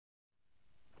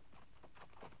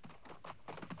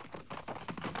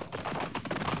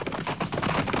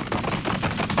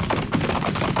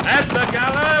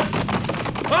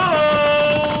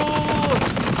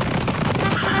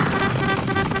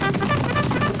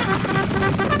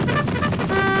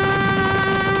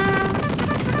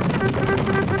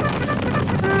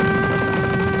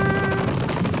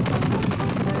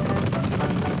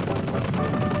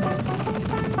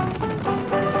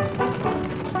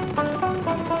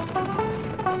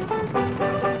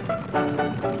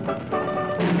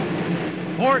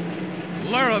Fort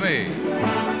Laramie.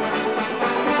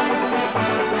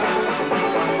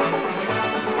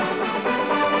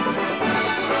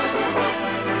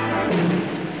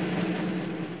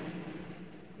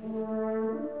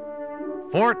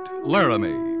 Fort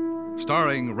Laramie,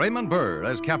 starring Raymond Burr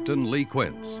as Captain Lee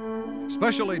Quince.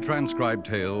 Specially transcribed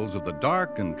tales of the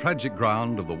dark and tragic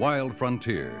ground of the wild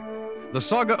frontier, the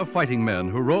saga of fighting men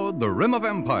who rode the rim of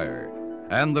empire,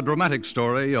 and the dramatic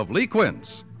story of Lee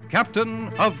Quince, Captain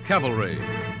of Cavalry.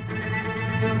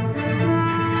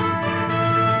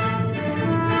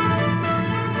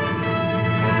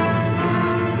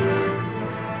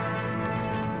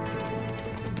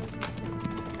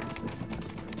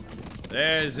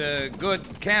 There's a good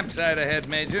campsite ahead,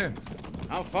 Major.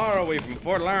 How far are we from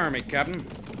Fort Laramie, Captain?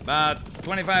 About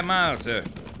 25 miles, sir.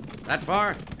 That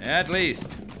far? At least.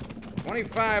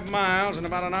 25 miles and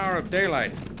about an hour of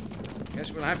daylight.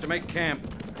 Guess we'll have to make camp.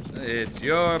 It's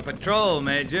your patrol,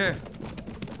 Major.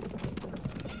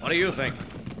 What do you think?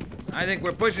 I think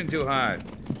we're pushing too hard.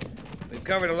 We've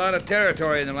covered a lot of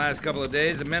territory in the last couple of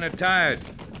days. The men are tired.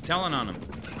 Telling on them.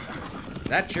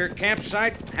 That's your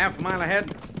campsite, half a mile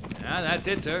ahead? Yeah, that's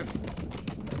it, sir.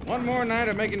 One more night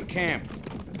of making camp.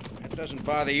 That doesn't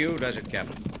bother you, does it,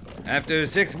 Captain? After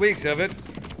 6 weeks of it,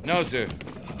 no, sir.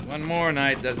 One more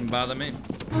night doesn't bother me.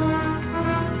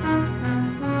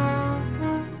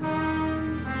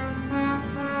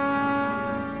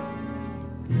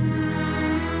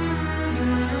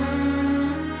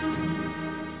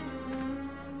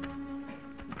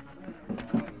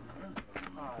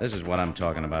 This is what I'm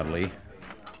talking about, Lee.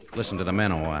 Listen to the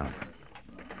men a while.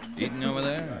 Eating over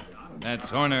there? That's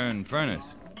Horner and Furnace.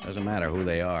 Doesn't matter who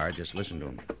they are, just listen to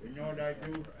them. You know what I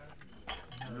do?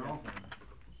 No?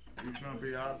 He's gonna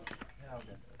be out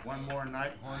one more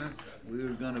night, Horner? We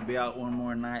was gonna be out one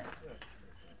more night.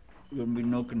 Wouldn't be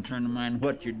no concern of mine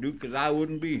what you do, 'cause I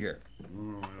wouldn't be here.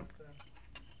 Oh, well.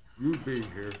 You'd be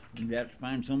here. You'd have to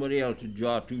find somebody else to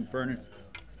jaw to, Furnace.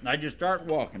 I'd just start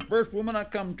walking. First woman I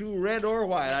come to, red or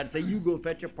white, I'd say, you go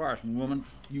fetch a parson, woman.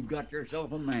 You got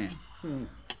yourself a man.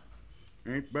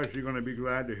 Ain't Bessie gonna be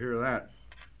glad to hear that.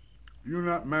 You're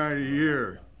not married a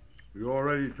year. You're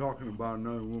already talking about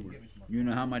another woman. You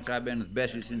know how much I've been with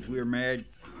Bessie since we were married?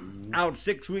 Out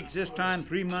 6 weeks this time,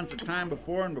 3 months of time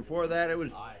before, and before that it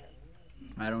was...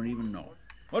 I don't even know.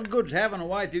 What good's having a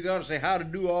wife you gotta say how to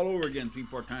do all over again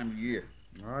 3-4 times a year?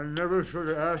 I never should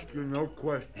have asked you no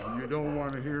question. You don't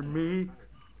want to hear me.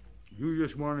 You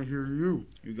just want to hear you.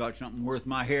 You got something worth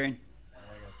my hearing?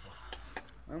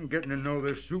 I'm getting to know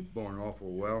this soup bone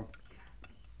awful well.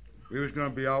 We was going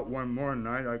to be out one more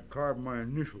night. I carved my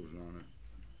initials on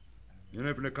it. And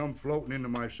if it come floating into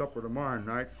my supper tomorrow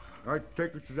night, I'd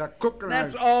take it to that cook and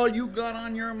That's all you got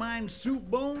on your mind, soup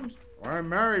bones? I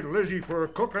married Lizzie for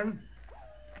cooking.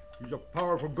 She's a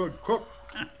powerful good cook.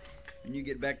 When you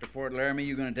get back to Fort Laramie,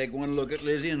 you gonna take one look at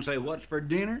Lizzie and say, what's for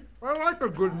dinner? I like a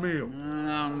good meal.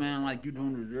 Oh, man, like you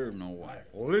don't deserve no wife.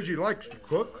 Well, Lizzie likes to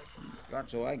cook. God,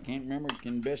 so I can't remember,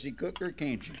 can Bessie cook or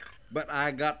can't she? But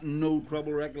I got no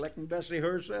trouble recollecting Bessie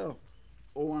herself.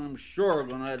 Oh, I'm sure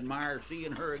gonna admire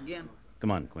seeing her again.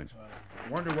 Come on, Quince.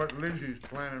 Wonder what Lizzie's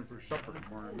planning for supper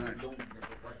tomorrow night.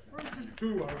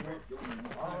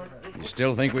 You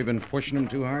still think we've been pushing them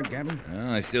too hard, Captain? Well,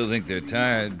 I still think they're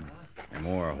tired. They're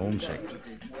more homesick.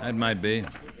 That might be.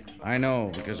 I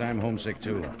know, because I'm homesick,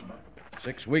 too.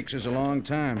 6 weeks is a long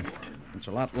time. It's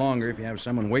a lot longer if you have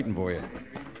someone waiting for you.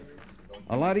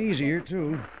 A lot easier,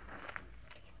 too.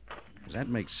 Does that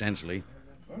make sense, Lee?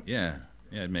 Yeah,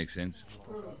 it makes sense.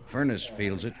 Furnace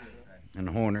feels it, and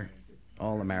Horner,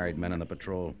 all the married men on the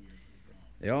patrol.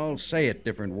 They all say it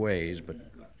different ways, but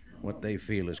what they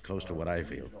feel is close to what I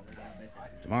feel.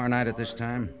 Tomorrow night at this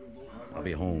time, I'll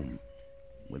be home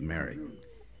with Mary.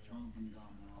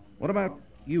 What about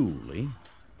you, Lee?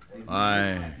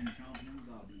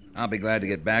 I'll be glad to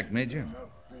get back, Major.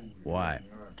 Why?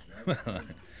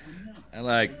 I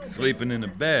like sleeping in a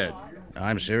bed.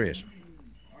 I'm serious.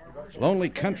 It's lonely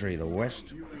country, the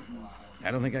West.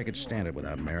 I don't think I could stand it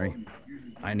without Mary.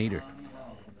 I need her.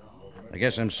 I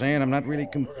guess I'm saying I'm not really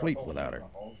complete without her.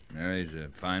 Mary's a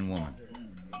fine woman.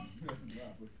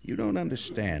 You don't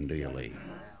understand, do you, Lee?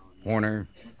 Horner,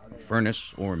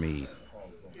 Furnace, or me.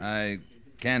 I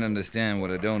can't understand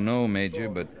what I don't know, Major,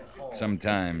 but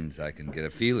sometimes I can get a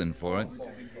feeling for it.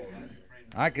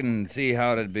 I can see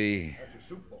how it'd be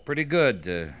pretty good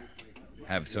to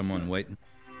have someone waiting.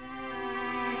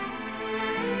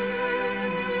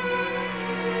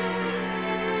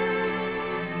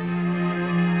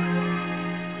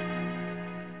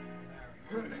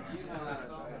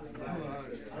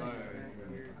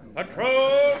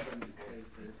 Patrol!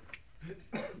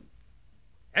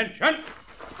 Attention!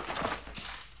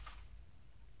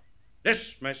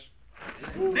 Dismiss.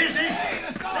 Lizzie!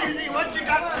 Lizzie, what you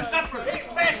got for supper? Hey,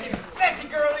 Bessie! Bessie,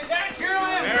 girl, is that girl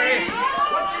in? Mary!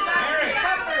 What you got for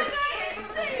supper?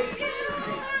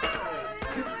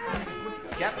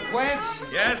 Captain Quince?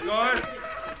 Yes, Gorse?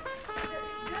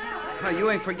 Oh,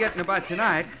 you ain't forgetting about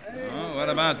tonight. Oh, what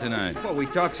about tonight? Well, we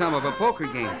talked some of a poker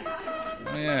game.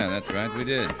 Oh, yeah, that's right, we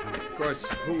did. Of course,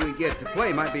 who we get to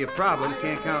play might be a problem.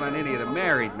 Can't count on any of the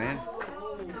married men.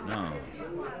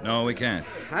 No, we can't.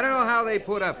 I don't know how they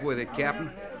put up with it,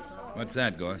 Captain. What's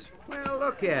that, Gorse? Well,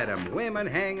 look at 'em. Women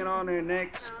hanging on their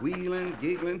necks, squealing,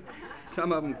 giggling,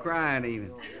 some of 'em crying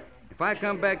even. If I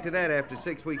come back to that after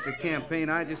 6 weeks of campaign,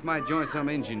 I just might join some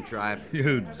Indian tribe.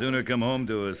 You'd sooner come home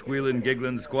to a squealing,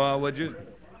 giggling squaw, would you?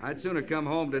 I'd sooner come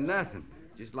home to nothing,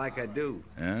 just like I do.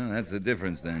 Yeah, that's the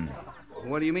difference, then.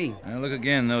 What do you mean? Now, look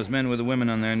again, those men with the women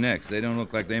on their necks. They don't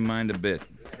look like they mind a bit.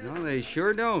 No, they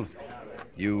sure don't.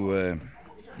 You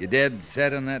dead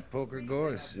set on that poker,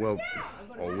 Gorse? Well,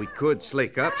 we could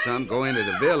slick up some, go into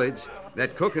the village.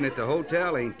 That cooking at the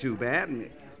hotel ain't too bad.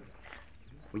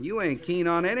 Well, you ain't keen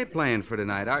on any plan for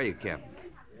tonight, are you, Captain?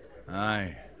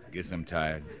 I guess I'm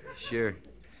tired. Sure.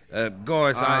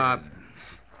 Gorse,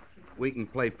 We can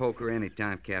play poker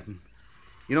anytime, Captain.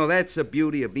 You know, that's the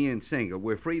beauty of being single.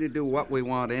 We're free to do what we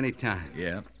want anytime.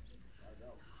 Yeah.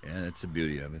 Yeah, that's the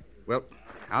beauty of it. Well,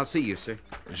 I'll see you, sir.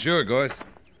 Sure, Gorse.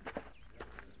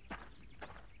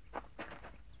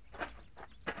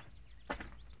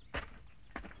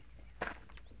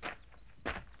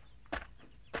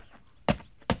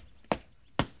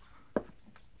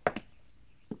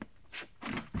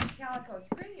 Calico's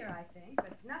prettier, I think,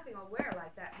 but nothing will wear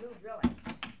like that blue drilling.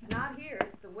 Not here,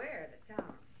 it's the wear that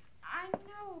counts. I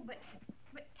know, but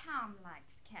Tom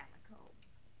likes calico.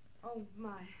 Oh,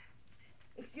 my.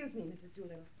 Excuse me, Mrs.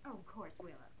 Doolittle. Oh, of course,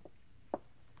 Willa.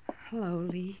 Hello,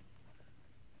 Lee.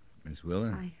 Miss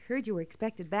Willa? I heard you were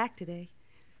expected back today.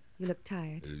 You look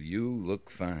tired. You look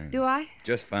fine. Do I?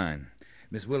 Just fine.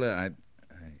 Miss Willa,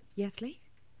 Yes, Lee?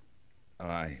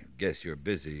 I guess you're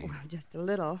busy. Well, just a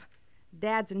little.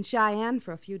 Dad's in Cheyenne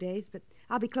for a few days, but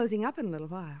I'll be closing up in a little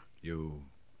while. You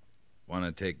want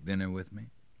to take dinner with me?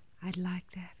 I'd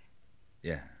like that.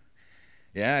 Yeah.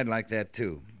 Yeah, I'd like that,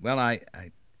 too. Well,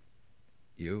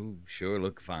 You sure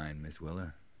look fine, Miss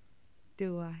Willa.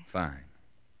 Do I? Fine.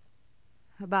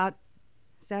 About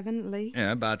 7, Lee?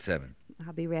 Yeah, about 7.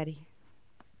 I'll be ready.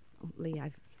 Oh, Lee,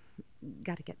 I've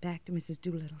got to get back to Mrs.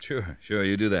 Doolittle. Sure,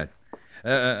 you do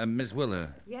that. Miss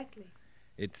Willa. Yes,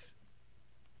 Lee.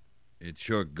 It's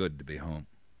sure good to be home.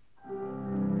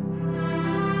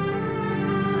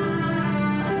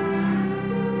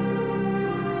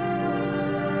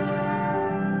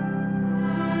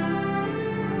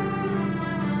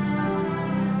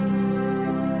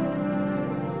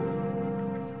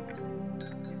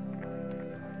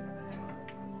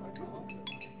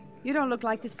 You don't look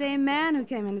like the same man who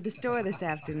came into the store this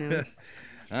afternoon.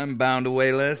 I'm bound to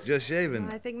weigh less just shaving.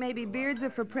 I think maybe beards are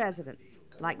for presidents,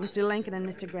 like Mr. Lincoln and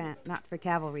Mr. Grant, not for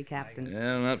cavalry captains.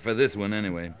 Well, not for this one,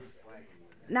 anyway.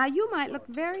 Now, you might look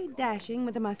very dashing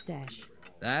with a mustache.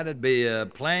 That'd be a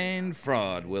plain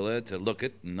fraud, Willa, to look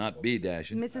it and not be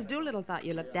dashing. Mrs. Doolittle thought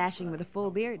you looked dashing with a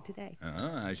full beard today.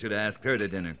 I should have asked her to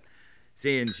dinner,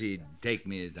 seeing she'd take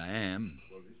me as I am.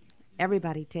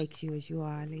 Everybody takes you as you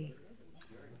are, Lee.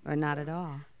 Or not at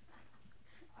all.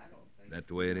 That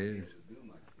the way it is?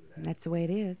 That's the way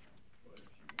it is.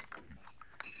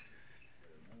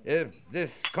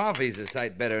 This coffee's a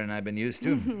sight better than I've been used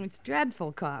to. It's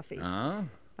dreadful coffee. Oh?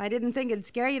 If I didn't think it'd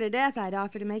scare you to death, I'd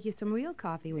offer to make you some real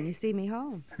coffee when you see me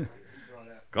home.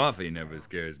 Coffee never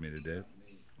scares me to death.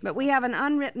 But we have an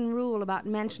unwritten rule about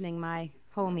mentioning my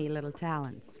homey little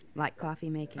talents, like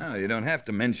coffee making. Oh, you don't have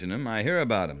to mention them. I hear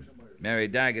about them. Mary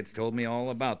Daggett's told me all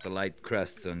about the light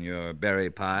crusts on your berry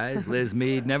pies. Liz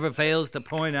Meade never fails to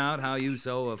point out how you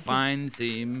sew a fine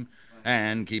seam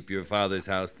and keep your father's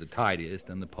house the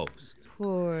tidiest on the post.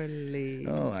 Poor Lee.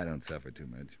 Oh, I don't suffer too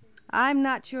much. I'm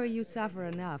not sure you suffer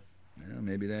enough. Well,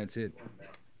 maybe that's it.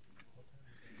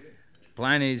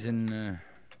 Pliny's in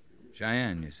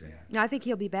Cheyenne, you say? I think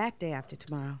he'll be back day after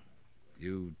tomorrow.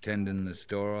 You tending the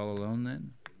store all alone,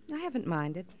 then? I haven't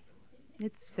minded.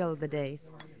 It's filled the days.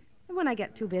 And when I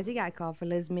get too busy, I call for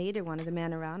Liz Meade or one of the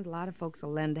men around. A lot of folks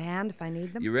will lend a hand if I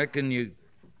need them. You reckon you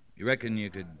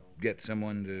could get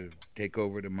someone to take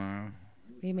over tomorrow?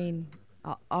 You mean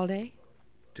all day?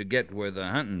 To get where the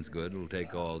hunting's good will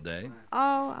take all day. Oh,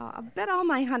 I bet all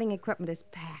my hunting equipment is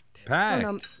packed. Packed?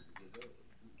 Oh, no.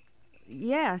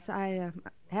 Yes, I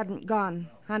hadn't gone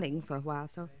hunting for a while,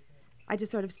 so I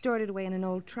just sort of stored it away in an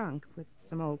old trunk with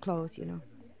some old clothes, you know.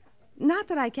 Not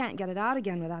that I can't get it out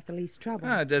again without the least trouble.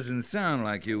 It doesn't sound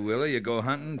like you, Willa. You go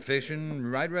hunting, fishing,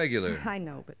 right regular. I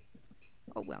know, but...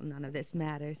 Oh, well, none of this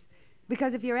matters.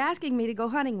 Because if you're asking me to go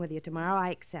hunting with you tomorrow, I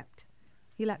accept.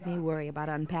 You let me worry about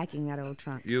unpacking that old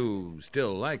trunk. You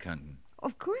still like hunting?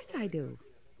 Of course I do.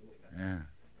 Yeah.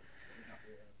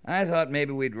 I thought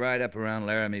maybe we'd ride up around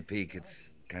Laramie Peak.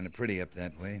 It's kind of pretty up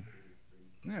that way.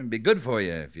 Yeah, it'd be good for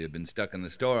you if you've been stuck in the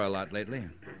store a lot lately.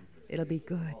 It'll be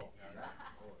good.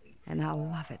 And I'll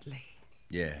love it, Lee.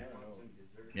 Yeah.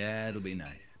 Yeah, it'll be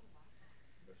nice.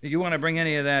 If you want to bring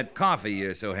any of that coffee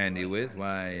you're so handy with,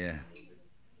 why,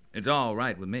 it's all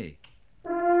right with me.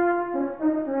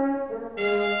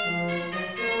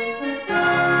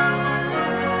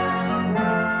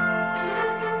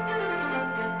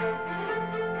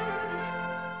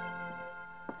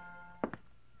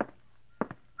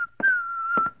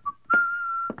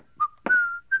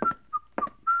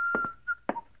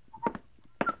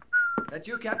 That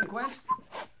you, Captain Quince?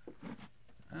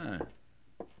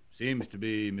 Seems to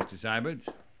be Mr. Syberts.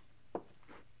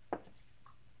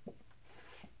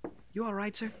 You all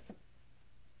right, sir?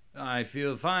 I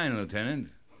feel fine, Lieutenant.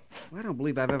 Well, I don't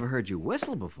believe I've ever heard you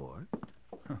whistle before.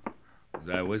 Was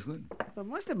I whistling? Well, it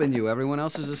must have been you. Everyone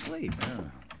else is asleep. Yeah,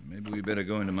 maybe we better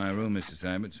go into my room, Mr.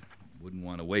 Syberts. Wouldn't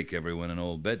want to wake everyone in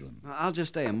old Bedlam. I'll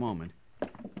just stay a moment.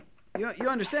 You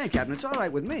understand, Captain, it's all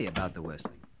right with me about the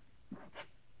whistling.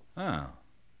 Oh,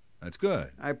 that's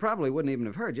good. I probably wouldn't even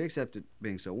have heard you, except it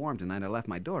being so warm tonight, I left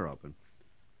my door open.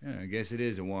 Yeah, I guess it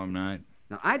is a warm night.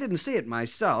 Now, I didn't see it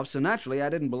myself, so naturally I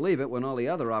didn't believe it when all the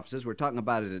other officers were talking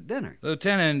about it at dinner.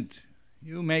 Lieutenant,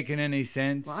 you making any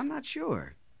sense? Well, I'm not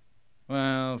sure.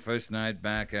 Well, first night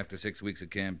back after 6 weeks of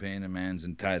campaign, a man's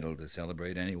entitled to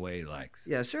celebrate any way he likes.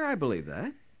 Yes, sir, I believe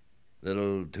that.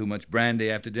 Little too much brandy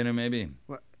after dinner, maybe?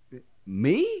 What?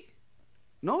 Me?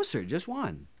 No, sir, just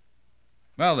one.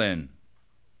 Well, then,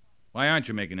 why aren't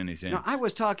you making any sense? No, I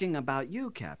was talking about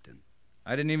you, Captain.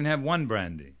 I didn't even have one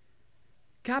brandy.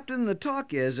 Captain, the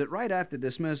talk is that right after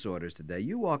dismiss orders today,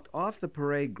 you walked off the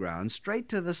parade ground straight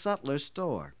to the sutler's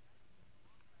store.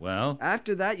 Well?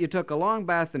 After that, you took a long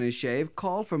bath and a shave,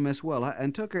 called for Miss Willa,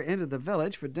 and took her into the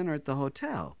village for dinner at the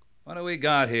hotel. What do we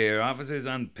got here? Officers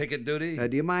on picket duty?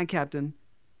 Do you mind, Captain?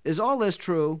 Is all this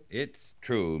true? It's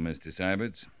true, Mr.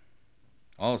 Syberts.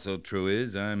 Also true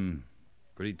is I'm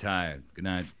pretty tired. Good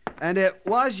night. And it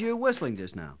was you whistling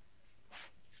just now?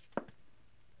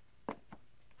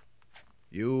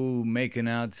 You making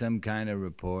out some kind of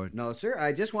report? No, sir.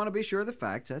 I just want to be sure of the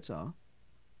facts, that's all.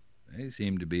 They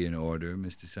seem to be in order,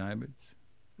 Mr. Syberts.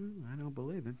 I don't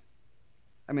believe it.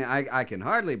 I mean, I can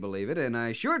hardly believe it, and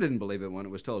I sure didn't believe it when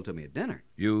it was told to me at dinner.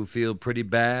 You feel pretty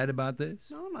bad about this?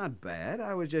 No, not bad.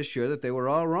 I was just sure that they were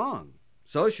all wrong.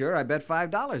 So sure, I bet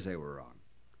 $5 they were wrong.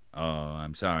 Oh,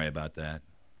 I'm sorry about that.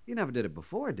 You never did it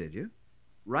before, did you?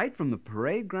 Right from the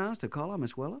parade grounds to call on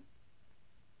Miss Willa?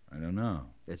 I don't know.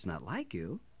 It's not like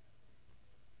you.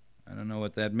 I don't know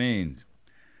what that means.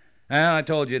 Well, I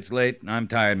told you it's late. I'm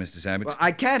tired, Mr. Syberts. Well,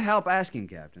 I can't help asking,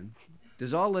 Captain.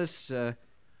 Does all this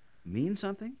mean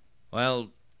something? Well,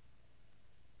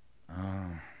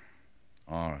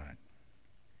 all right.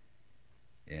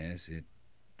 Yes, it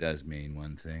does mean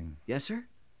one thing. Yes, sir?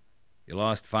 You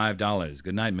lost $5.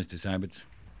 Good night, Mr. Syberts.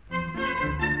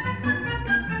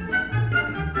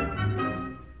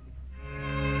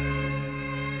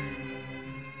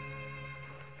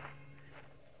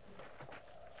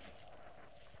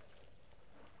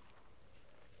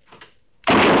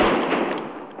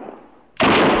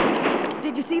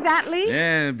 Did you see that, Lee?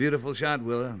 Yeah, beautiful shot,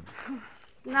 Willa.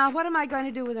 Now, what am I going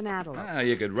to do with an antelope?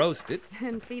 You could roast it.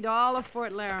 And feed all of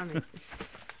Fort Laramie.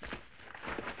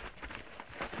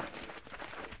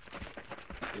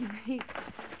 He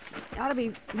ought to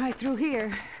be right through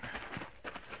here.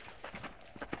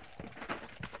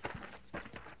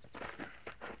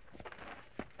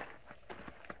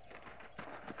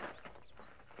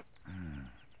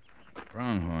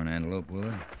 Pronghorn antelope,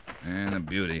 Willa. And a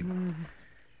beauty.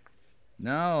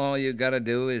 Now all you gotta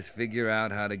do is figure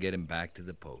out how to get him back to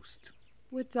the post.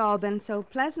 It's all been so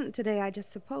pleasant today, I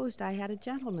just supposed I had a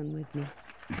gentleman with me.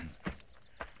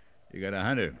 You got a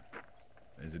hunter.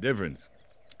 There's a difference.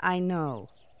 I know.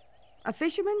 A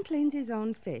fisherman cleans his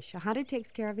own fish. A hunter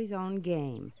takes care of his own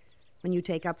game. When you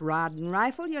take up rod and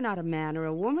rifle, you're not a man or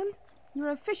a woman.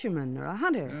 You're a fisherman or a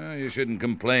hunter. You shouldn't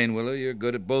complain, Willa. You're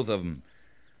good at both of them.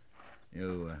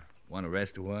 You want to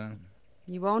rest a while?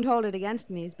 You won't hold it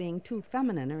against me as being too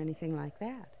feminine or anything like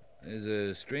that. There's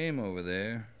a stream over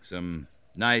there. Some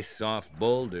nice, soft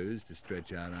boulders to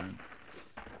stretch out on.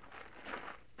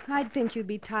 I'd think you'd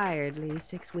be tired, Lee,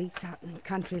 6 weeks out in the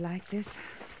country like this.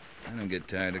 I don't get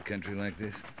tired of country like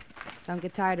this. Don't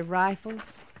get tired of rifles,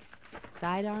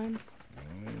 sidearms?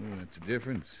 Oh, that's a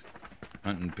difference.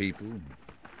 Hunting people,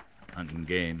 hunting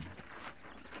game.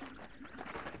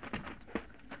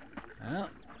 Well,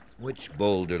 which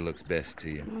boulder looks best to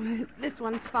you? Oh, this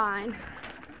one's fine.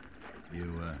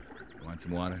 You, want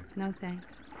some water? No, thanks.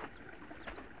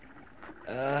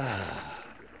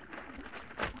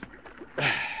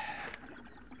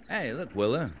 Hey, look,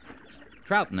 Willa.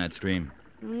 Trout in that stream.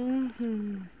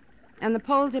 Mm-hmm. And the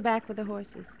poles are back with the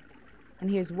horses. And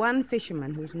here's one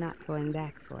fisherman who's not going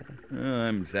back for them. Oh,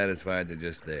 I'm satisfied they're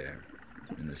just there,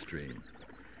 in the stream.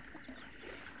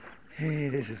 Hey,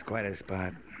 this is quite a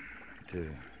spot to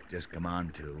just come on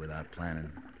to without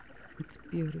planning. It's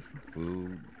beautiful.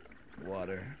 Food,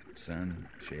 water, sun,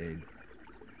 shade.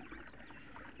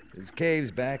 There's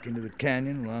caves back into the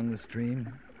canyon along the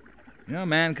stream. You know, a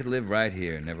man could live right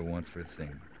here and never want for a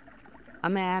thing. A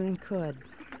man could,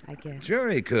 I guess. Sure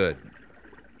he could.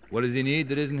 What does he need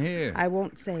that isn't here? I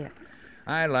won't say it.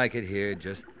 I like it here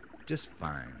just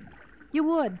fine. You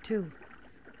would, too.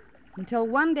 Until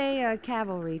one day a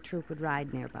cavalry troop would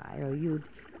ride nearby, or you'd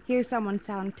hear someone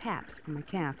sound taps from a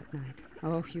camp at night.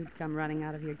 Oh, you'd come running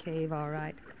out of your cave, all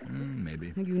right.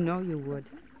 Maybe. You know you would.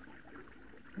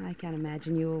 I can't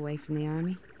imagine you away from the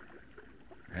Army.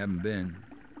 Haven't been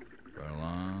for a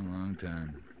long, long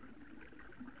time.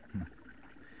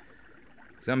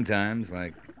 Sometimes,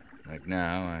 like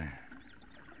now, I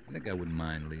think I wouldn't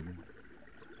mind leaving.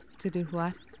 To do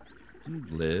what?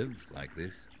 Live like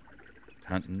this.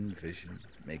 Hunting, fishing,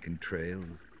 making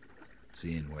trails,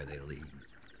 seeing where they lead.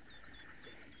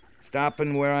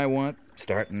 Stopping where I want,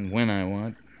 starting when I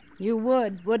want. You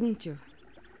would, wouldn't you?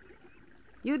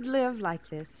 You'd live like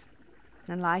this,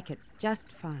 and like it just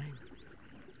fine.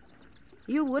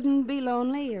 You wouldn't be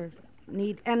lonely or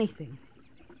need anything,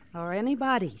 or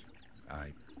anybody.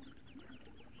 I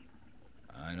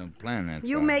don't plan that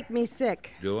You far. make me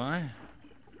sick. Do I?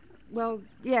 Well,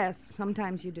 yes,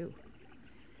 sometimes you do.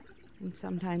 And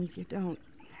sometimes you don't.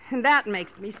 And that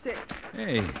makes me sick.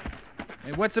 Hey,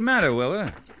 what's the matter,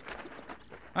 Willa?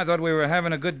 I thought we were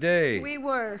having a good day. We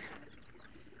were.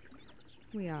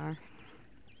 We are.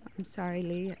 I'm sorry,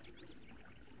 Lee.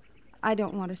 I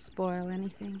don't want to spoil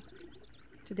anything.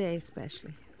 Today,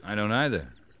 especially. I don't either.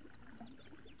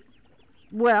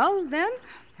 Well, then,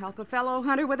 help a fellow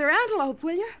hunter with her antelope,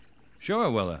 will you?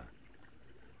 Sure, Willa.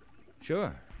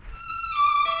 Sure.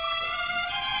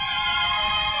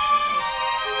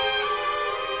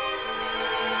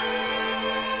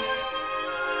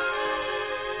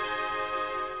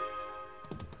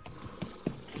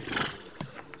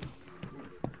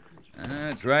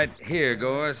 It's right here,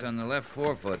 Gorse, on the left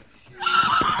forefoot.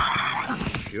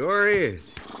 Sure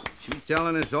is. She's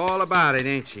telling us all about it,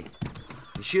 ain't she?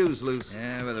 The shoe's loose.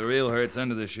 Yeah, but the real hurt's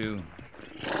under the shoe.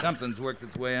 Something's worked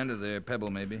its way under there, pebble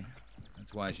maybe.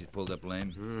 That's why she's pulled up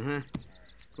lame. Uh-huh.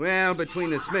 Well, between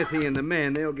the smithy and the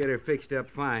men, they'll get her fixed up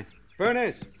fine.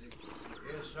 Furnace.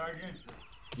 Yes, Sergeant?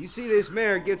 You see this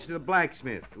mare gets to the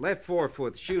blacksmith. Left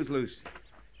forefoot, shoe's loose.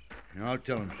 I'll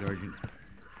tell him, Sergeant.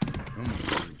 Come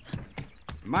on.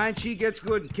 Mind she gets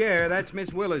good care. That's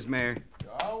Miss Willa's mare.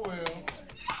 I will.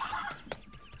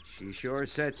 She sure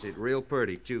sets it real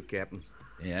pretty, too, Captain.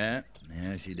 Yeah,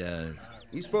 she does.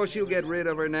 You suppose she'll get rid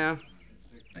of her now?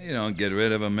 You don't get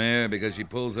rid of a mare because she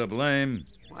pulls up lame.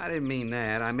 Well, I didn't mean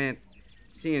that. I meant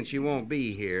seeing she won't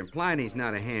be here. And Pliny's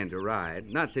not a hand to ride.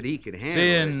 Not that he could handle it.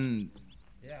 Seeing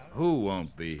who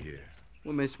won't be here?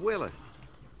 Well, Miss Willa.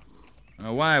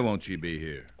 Now, why won't she be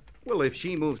here? Well, if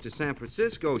she moves to San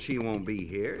Francisco, she won't be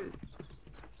here.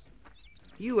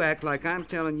 You act like I'm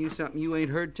telling you something you ain't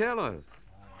heard tell of.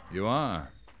 You are.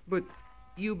 But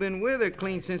you've been with her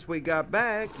clean since we got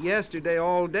back. Yesterday,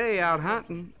 all day, out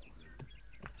hunting.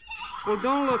 Well,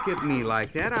 don't look at me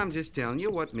like that. I'm just telling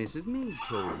you what Mrs. Meade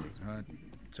told me.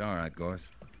 It's all right, Gorse.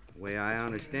 The way I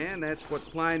understand, that's what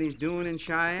Pliny's doing in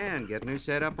Cheyenne, getting her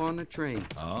set up on the train.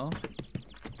 Oh?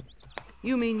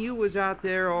 You mean you was out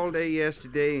there all day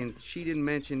yesterday and she didn't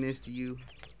mention this to you?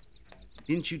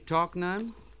 Didn't you talk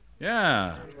none?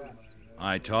 Yeah.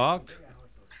 I talked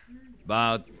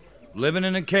about living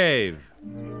in a cave.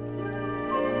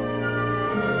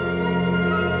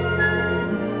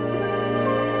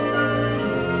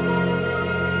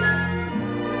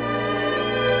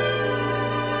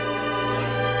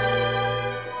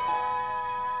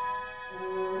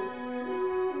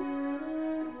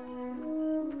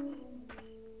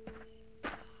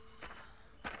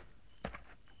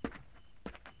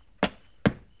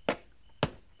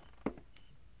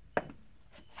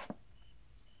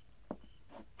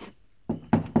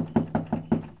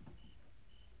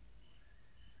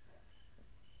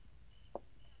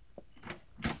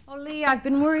 Lee, I've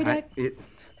been worried.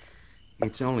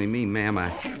 It's only me, ma'am.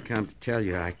 I come to tell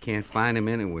you I can't find him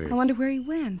anywhere. I wonder where he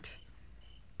went.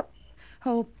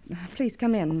 Oh, please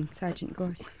come in, Sergeant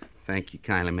Gorse. Thank you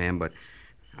kindly, ma'am, but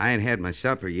I ain't had my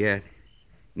supper yet.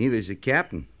 Neither's the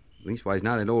captain. Leastwise,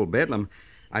 not at Old Bedlam.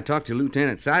 I talked to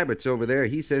Lieutenant Syberts over there.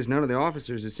 He says none of the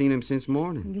officers have seen him since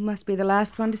morning. You must be the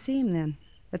last one to see him, then,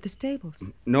 at the stables.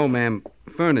 No, ma'am.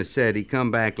 Furnace said he'd come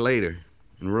back later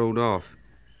and rode off.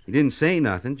 He didn't say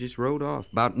nothing, just rode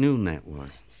off. About noon, that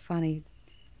was. Funny.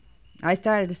 I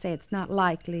started to say it's not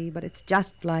likely, but it's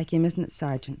just like him, isn't it,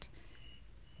 Sergeant?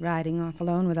 Riding off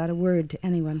alone without a word to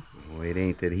anyone. Oh, it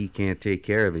ain't that he can't take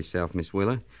care of himself, Miss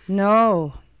Willa.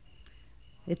 No,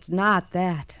 it's not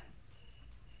that.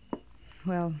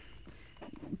 Well,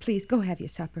 please go have your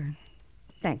supper.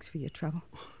 Thanks for your trouble.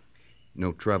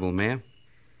 No trouble, ma'am.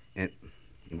 And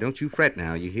don't you fret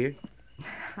now, you hear?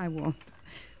 I won't.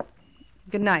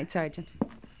 Good night, Sergeant.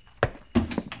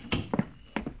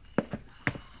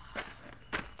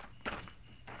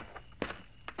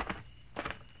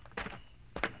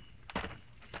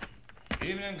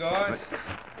 Evening, Gorse.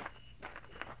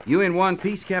 You in one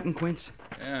piece, Captain Quince?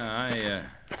 Yeah,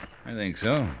 I think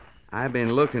so. I've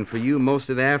been looking for you most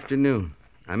of the afternoon.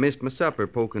 I missed my supper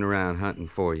poking around hunting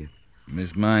for you.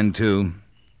 Missed mine, too.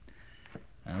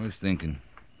 I was thinking.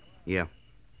 Yeah.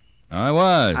 I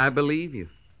was. I believe you.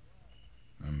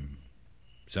 I'm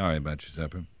sorry about your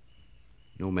supper.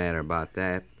 No matter about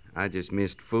that. I just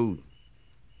missed food.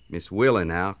 Miss Willa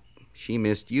now, she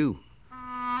missed you.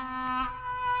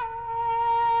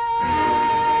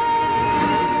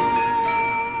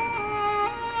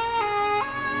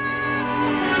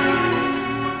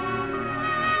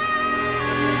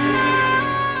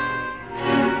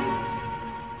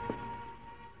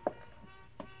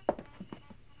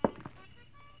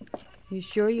 You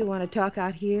sure you want to talk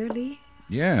out here, Lee?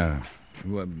 Yeah.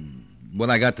 What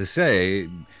I got to say...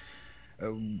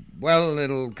 well,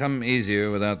 it'll come easier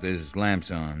without these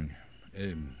lamps on.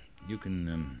 You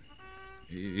can...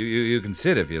 You can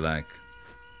sit if you like.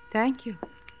 Thank you.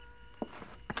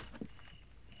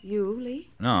 You, Lee?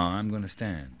 No, I'm going to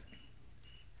stand.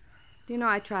 Do you know,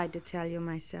 I tried to tell you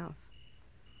myself.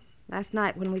 Last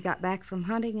night when we got back from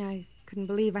hunting, I couldn't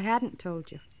believe I hadn't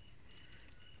told you.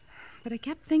 But I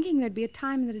kept thinking there'd be a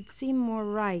time that'd seem more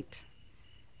right.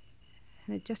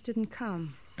 And it just didn't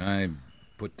come. I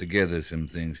put together some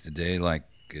things today, like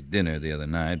at dinner the other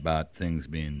night, about things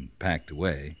being packed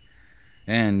away.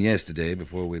 And yesterday,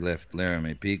 before we left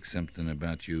Laramie Peak, something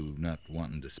about you not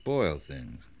wanting to spoil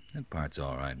things. That part's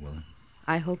all right, Willa.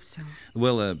 I hope so.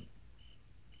 Willa,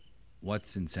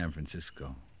 what's in San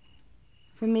Francisco?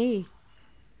 For me,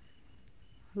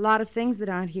 a lot of things that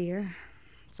aren't here.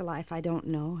 It's a life I don't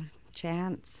know.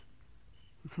 Chance.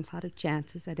 A lot of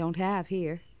chances I don't have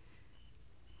here.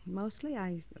 Mostly,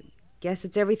 I guess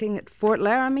it's everything that Fort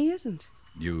Laramie isn't.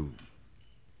 You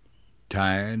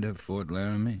tired of Fort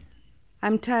Laramie?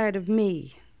 I'm tired of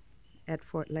me at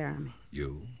Fort Laramie.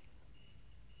 You?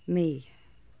 Me.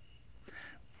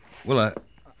 Well,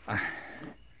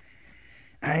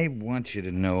 I want you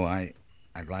to know I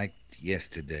liked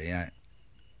yesterday.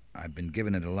 I've been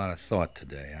giving it a lot of thought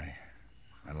today.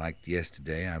 I liked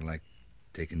yesterday. I liked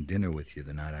taking dinner with you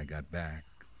the night I got back.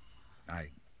 I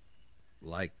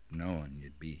liked knowing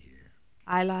you'd be here.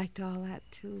 I liked all that,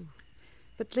 too.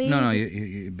 But, Lee... No,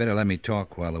 you better let me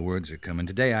talk while the words are coming.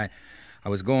 Today, I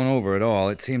was going over it all.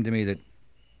 It seemed to me that...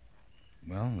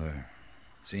 Well,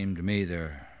 there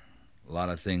are a lot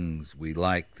of things we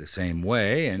like the same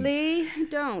way, and... Lee,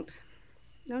 don't.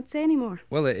 Don't say any more.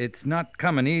 Well, it's not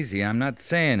coming easy. I'm not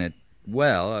saying it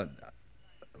well.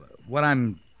 What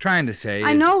I'm trying to say is...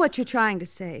 I know what you're trying to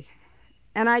say,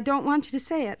 and I don't want you to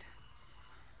say it.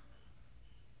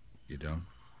 You don't?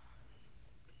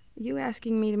 Are you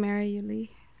asking me to marry you, Lee?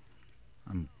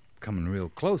 I'm coming real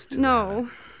close to No.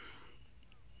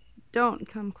 Don't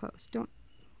come close.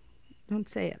 Don't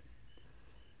say it.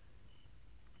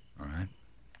 All right.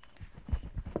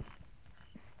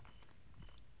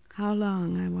 How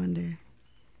long, I wonder,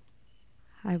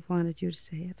 I've wanted you to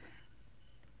say it.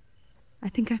 I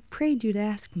think I've prayed you to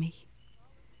ask me.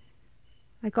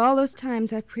 Like all those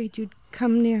times I prayed you'd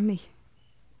come near me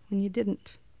when you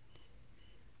didn't.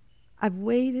 I've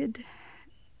waited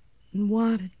and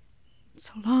wanted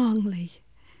so long, Lee.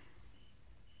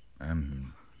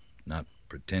 I'm not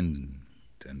pretending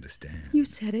to understand. You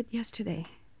said it yesterday.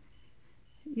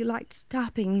 You liked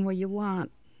stopping where you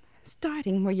want,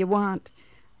 starting where you want.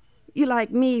 You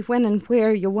like me when and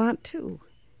where you want to.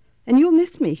 And you'll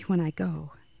miss me when I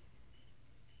go.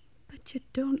 But you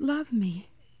don't love me.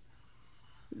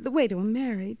 The way to a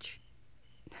marriage.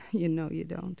 You know you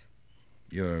don't.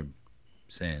 You're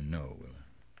saying no, Willa.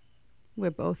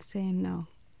 We're both saying no.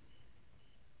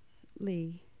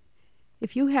 Lee,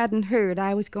 if you hadn't heard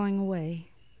I was going away,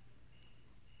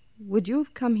 would you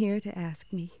have come here to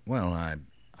ask me? Well, I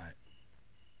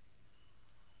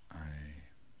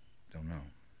don't know.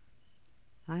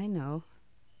 I know.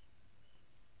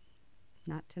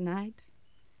 Not tonight,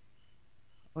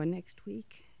 or next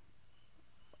week,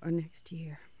 or next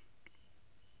year.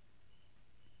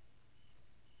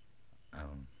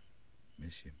 I'll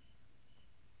miss you.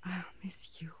 I'll miss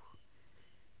you.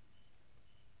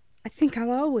 I think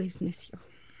I'll always miss you.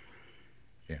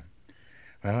 Yeah.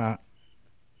 Well,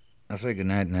 I'll say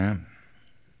goodnight now.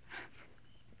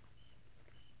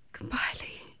 Goodbye,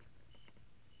 Lee.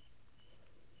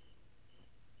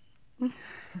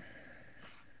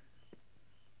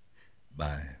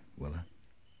 Bye, Willa.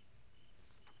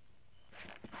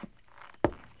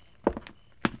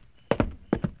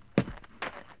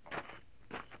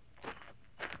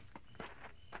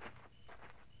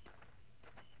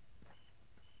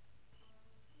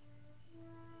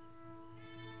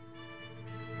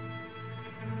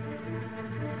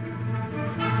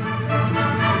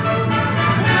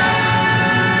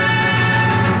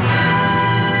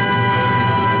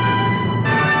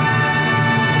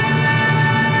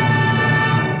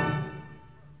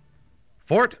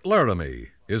 Fort Laramie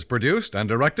is produced and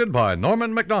directed by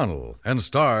Norman MacDonald and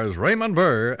stars Raymond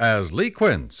Burr as Lee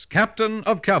Quince, Captain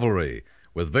of Cavalry,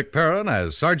 with Vic Perrin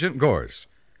as Sergeant Gorse.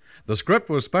 The script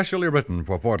was specially written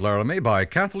for Fort Laramie by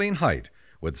Kathleen Height,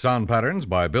 with sound patterns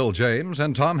by Bill James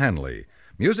and Tom Henley.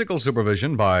 Musical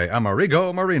supervision by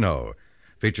Amerigo Marino.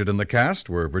 Featured in the cast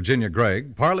were Virginia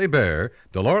Gregg, Parley Bear,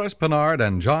 Dolores Pinard,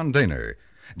 and John Daner.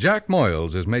 Jack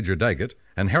Moyles is Major Daggett,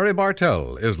 and Harry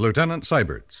Bartell is Lieutenant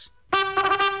Seiberts.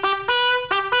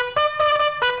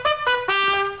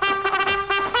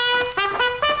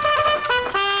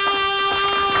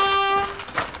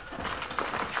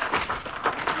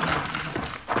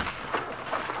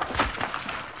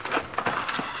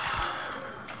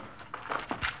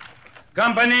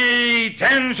 Company,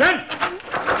 tension!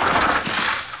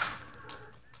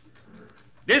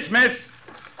 Dismiss.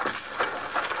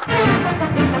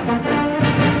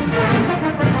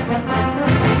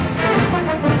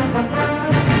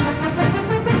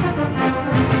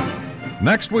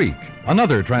 Next week,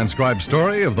 another transcribed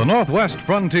story of the Northwest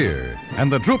frontier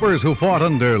and the troopers who fought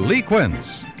under Lee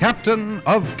Quince, Captain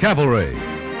of Cavalry.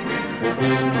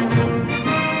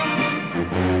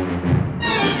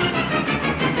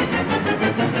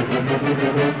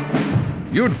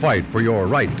 You'd fight for your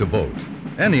right to vote.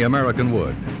 Any American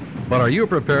would. But are you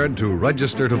prepared to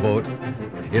register to vote?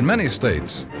 In many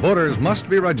states, voters must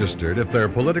be registered if their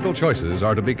political choices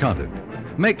are to be counted.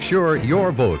 Make sure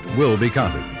your vote will be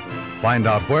counted. Find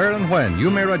out where and when you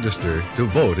may register to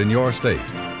vote in your state.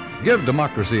 Give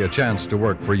democracy a chance to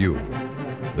work for you.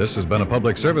 This has been a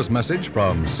public service message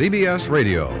from CBS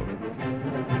Radio.